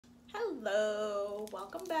Hello,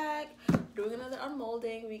 welcome back. Doing another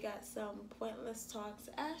unmolding. We got some Pointless Talks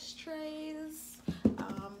ashtrays,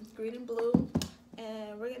 green and blue,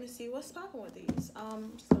 and we're gonna see what's popping with these.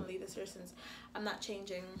 I'm just gonna leave this here since I'm not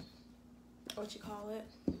changing what you call it.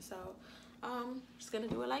 So just gonna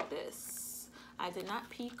do it like this. I did not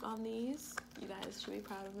peek on these. You guys should be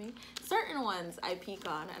proud of me. Certain ones I peek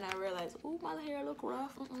on and I realize, ooh, my hair look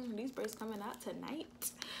rough. These braids coming out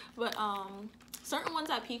tonight. But certain ones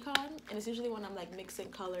I peek on, and it's usually when I'm like mixing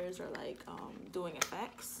colors or like doing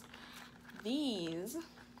effects. These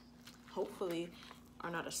hopefully are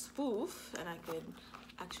not a spoof and I could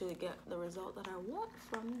actually get the result that I want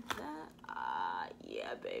from that.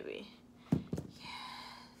 Yeah, baby.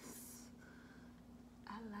 Yes.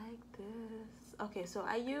 I like this. Okay, so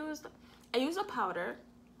I used a powder.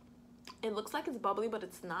 It looks like it's bubbly, but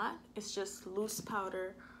it's not. It's just loose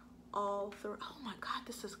powder all through. Oh my god,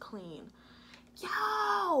 this is clean.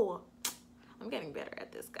 Yo, I'm getting better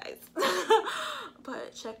at this, guys.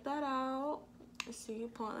 But check that out. See,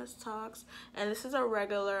 Pointless Talks, and this is a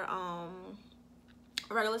regular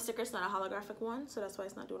sticker. It's not a holographic one, so that's why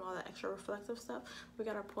it's not doing all that extra reflective stuff. We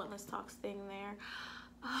got our Pointless Talks thing there.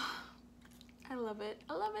 I love it.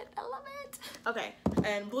 I love it. I love it. Okay,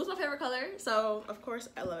 and blue's my favorite color, so of course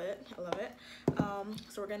I love it. I love it.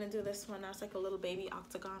 So we're gonna do this one. That's like a little baby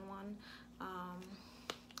octagon one.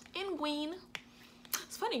 In green.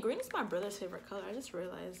 It's funny, green is my brother's favorite color. I just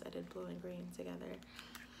realized I did blue and green together.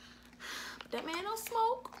 But that man don't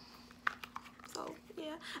smoke. So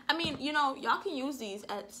yeah. I mean, you know, y'all can use these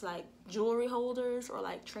as like jewelry holders or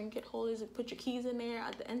like trinket holders and put your keys in there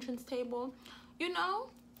at the entrance table. You know?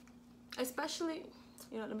 Especially,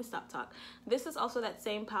 you know, let me stop talk. This is also that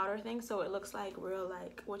same powder thing, so it looks like real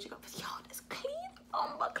like what you got. Yo, this clean.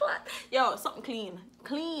 Oh my god. Yo, something clean.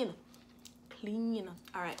 Clean. Clean.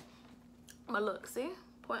 Alright. But look, see?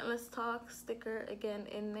 Pointless Talk sticker again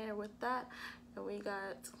in there with that. And we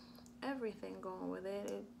got everything going with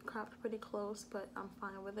it. It cropped pretty close, but I'm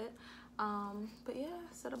fine with it. But yeah,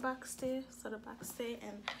 set it back stay,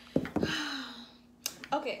 and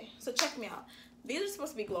okay, so check me out. These are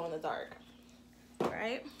supposed to be glow in the dark,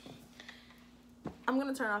 right? I'm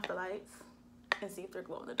gonna turn off the lights and see if they're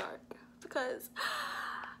glow in the dark because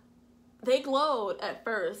they glowed at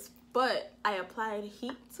first, but I applied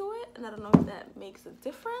heat to it, and I don't know if that makes a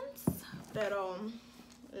difference. But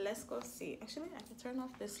let's go see. Actually, I can turn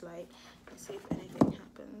off this light and see if anything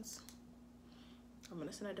happens. I'm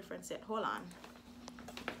gonna send a different set. Hold on.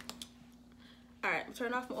 All right,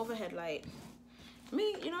 turn off my overhead light.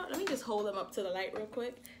 Let me just hold them up to the light real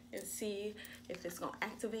quick and see if it's gonna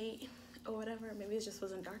activate or whatever. Maybe it just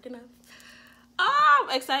wasn't dark enough. Oh,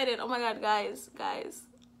 I'm excited. Oh my god, guys.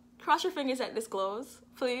 Cross your fingers that this glows.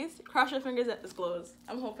 Please, cross your fingers that this glows.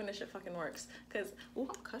 I'm hoping this shit fucking works. Cause, ooh,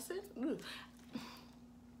 I'm cussing. Ooh.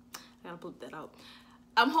 I gotta bleep that out.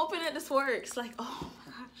 I'm hoping that this works. Like, oh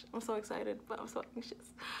my gosh, I'm so excited, but I'm so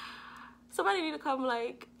anxious. Somebody need to come,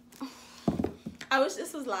 like, I wish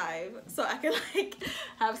this was live so I could like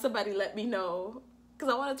have somebody let me know. Cause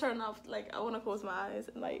I want to turn off, like, I want to close my eyes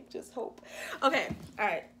and like just hope. Okay, all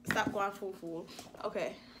right, stop going fool.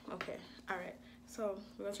 Okay, all right. So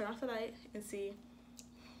we're gonna turn off the light and see.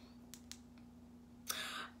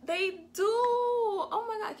 They do. Oh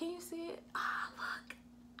my god, can you see it? Ah, look.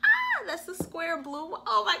 Ah, that's the square blue.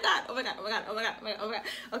 Oh my god.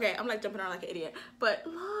 Okay, I'm like jumping around like an idiot. But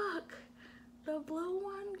look, the blue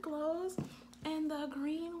one glows and the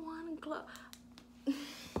green one glows.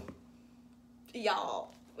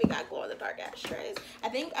 Y'all, we got glow in the dark ashtrays. I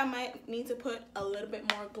think I might need to put a little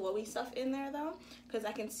bit more glowy stuff in there though, because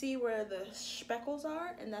I can see where the speckles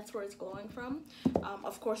are and that's where it's glowing from.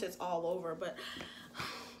 Of course it's all over, but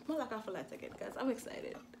I'm like off a light ticket, guys. I'm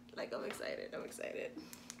excited. Like, I'm excited.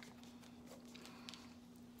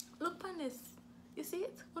 Look on this. You see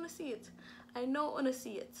it? Wanna see it? I know wanna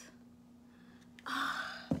see it.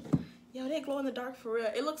 Yo, they glow in the dark for real.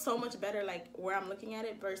 It looks so much better like where I'm looking at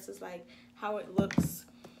it versus like how it looks.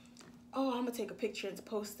 Oh, I'm gonna take a picture and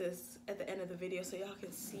post this at the end of the video so y'all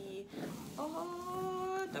can see.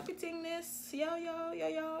 Oh, don't be ting this.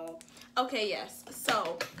 Yo. Okay, yes.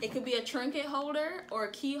 So it could be a trinket holder or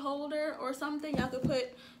a key holder or something. Y'all could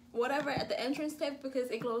put whatever at the entrance table because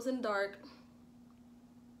it glows in the dark.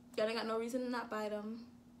 Y'all ain't got no reason to not buy them.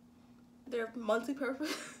 They're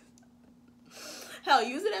multi-purpose. Hell,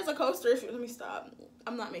 use it as a coaster if you, let me stop.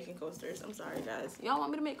 I'm not making coasters. I'm sorry, guys. Y'all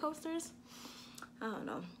want me to make coasters? I don't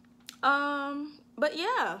know. But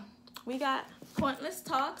yeah, we got Pointless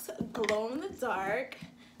Talks glow in the dark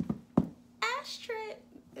ashtray.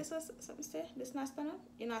 Is this something say? This not stand up?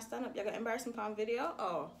 You're not stand up. Y'all got embarrassing palm video?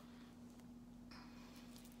 Oh.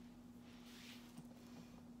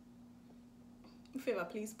 favor,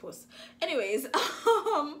 please post. Anyways,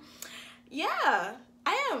 yeah,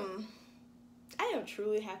 I am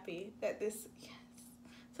truly happy that this, yes.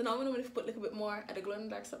 So now I'm gonna put a little bit more of the glow in the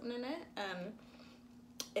dark something in it, and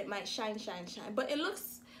it might shine. But it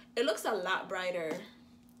looks a lot brighter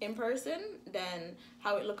in person than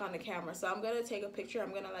how it look on the camera. So I'm gonna take a picture.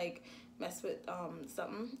 I'm gonna like mess with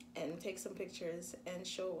something and take some pictures and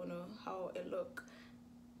show how it look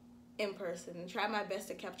in person. Try my best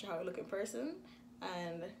to capture how it look in person.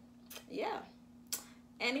 And yeah,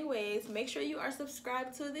 anyways, make sure you are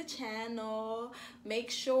subscribed to the channel.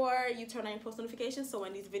 Make sure you turn on your post notifications so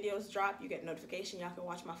when these videos drop, you get notification. Y'all can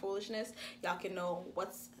watch my foolishness. Y'all can know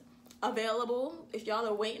what's available. If y'all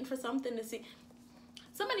are waiting for something to see,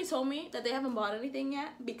 somebody told me that they haven't bought anything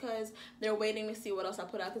yet because they're waiting to see what else I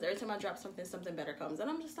put out, because every time I drop something, something better comes. And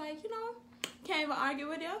I'm just like, can't even argue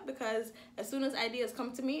with you, because as soon as ideas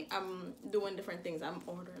come to me, I'm doing different things. I'm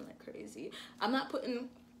ordering like crazy. I'm not putting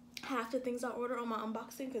half the things I order on my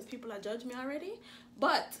unboxing because people are judging me already.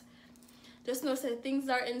 But just know that things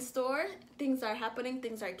are in store, things are happening,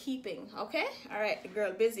 things are keeping, okay? All right,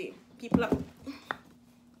 girl, busy. People are...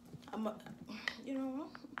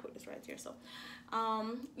 put this right here. So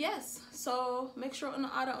yes, so make sure on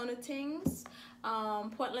the order on the things,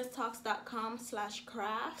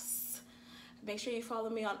 pointlesstalks.com/crafts. Make sure you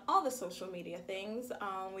follow me on all the social media things.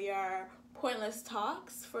 We are Pointless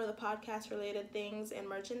Talks for the podcast related things and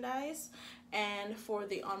merchandise, and for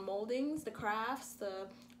the unmoldings, the crafts, the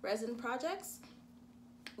resin projects,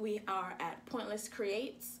 we are at Pointless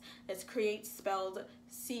Creates. That's create spelled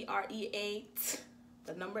CREATE,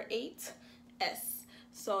 the number 8 S.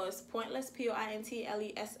 So it's Pointless,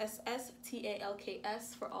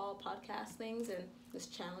 POINTLESSSTALKS for all podcast things and this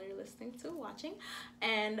channel you're listening to, watching.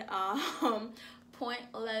 And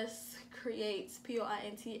Pointless Creates,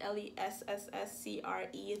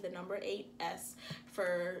 POINTLESSSCRE, the number 8 S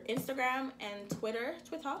for Instagram and Twitter,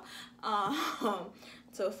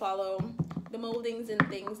 to follow the moldings and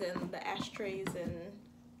things and the ashtrays and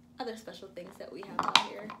other special things that we have out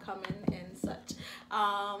here coming and such.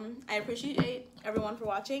 I appreciate everyone for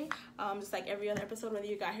watching. Just like every other episode, whether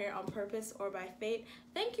you got here on purpose or by fate,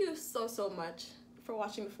 thank you so much for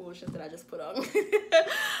watching the foolishness that I just put on.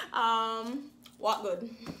 Walk good.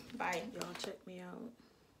 Bye. Y'all check me out.